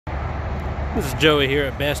This is Joey here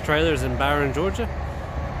at Best Trailers in Byron, Georgia.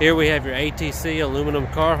 Here we have your ATC aluminum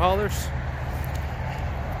car haulers.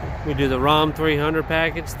 We do the RoM500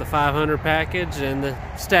 package, the 500 package, and the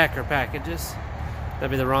stacker packages.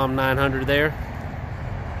 That'd be the RoM900 there.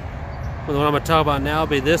 Well, the one I'm going to talk about now will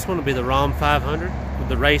be this one. Will be the RoM500 with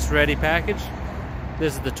the race-ready package.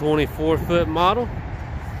 This is the 24-foot model,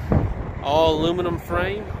 all aluminum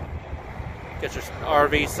frame. Got your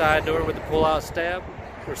RV side door with the pull-out stab.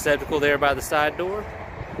 Receptacle there by the side door.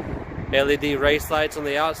 LED race lights on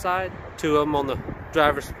the outside. 2 of them on the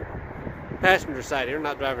passenger side here,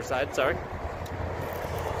 not driver's side, sorry.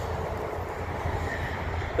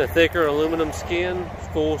 The thicker aluminum skin,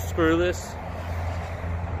 full screwless.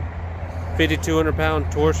 5,200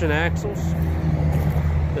 pound torsion axles.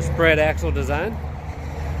 The spread axle design.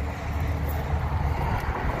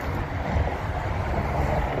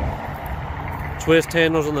 Twist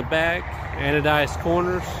handles on the back, anodized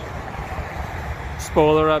corners,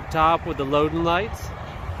 spoiler up top with the loading lights.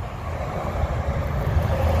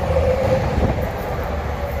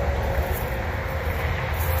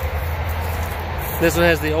 This one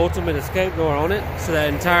has the ultimate escape door on it, so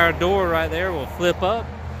that entire door right there will flip up.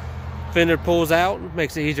 Fender pulls out,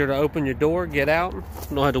 makes it easier to open your door, get out. You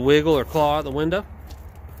don't have to wiggle or claw out the window.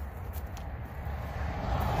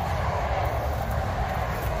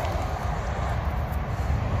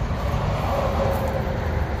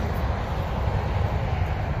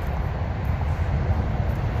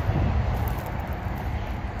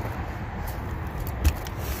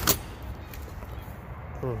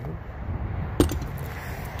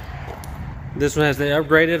 This one has the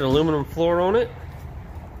upgraded aluminum floor on it,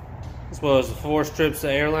 as well as the 4 strips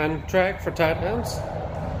of airline track for tight downs.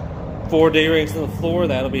 4 D-rings on the floor,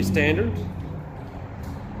 that'll be standard.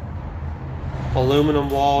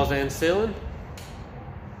 Aluminum walls and ceiling.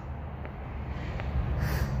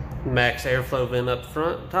 Max airflow vent up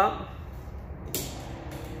front, top.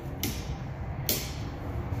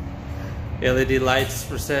 LED lights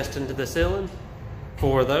recessed into the ceiling,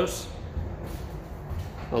 4 of those.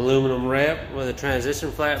 Aluminum ramp with a transition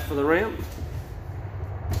flap for the ramp.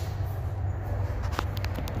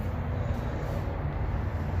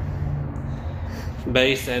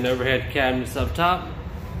 Base and overhead cabinets up top.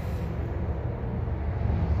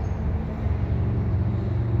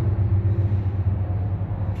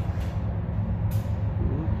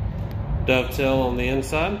 Dovetail on the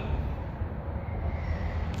inside.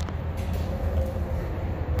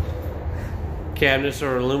 Cabinets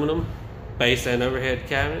are aluminum. Base and overhead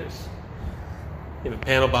cabinets. You have a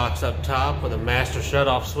panel box up top with a master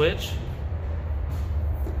shut-off switch.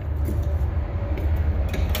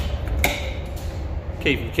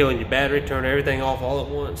 Keep from killing your battery, turn everything off all at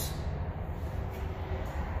once.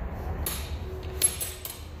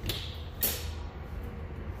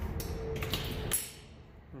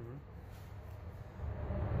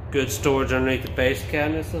 Good storage underneath the base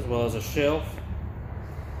cabinets, as well as a shelf.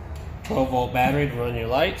 12-volt battery to run your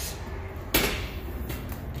lights.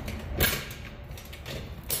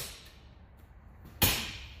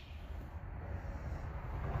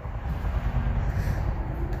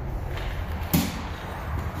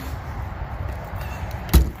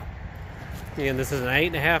 Again, this is an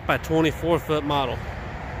 8.5 by 24 foot model.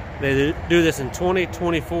 They do this in 20,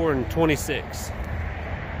 24, and 26.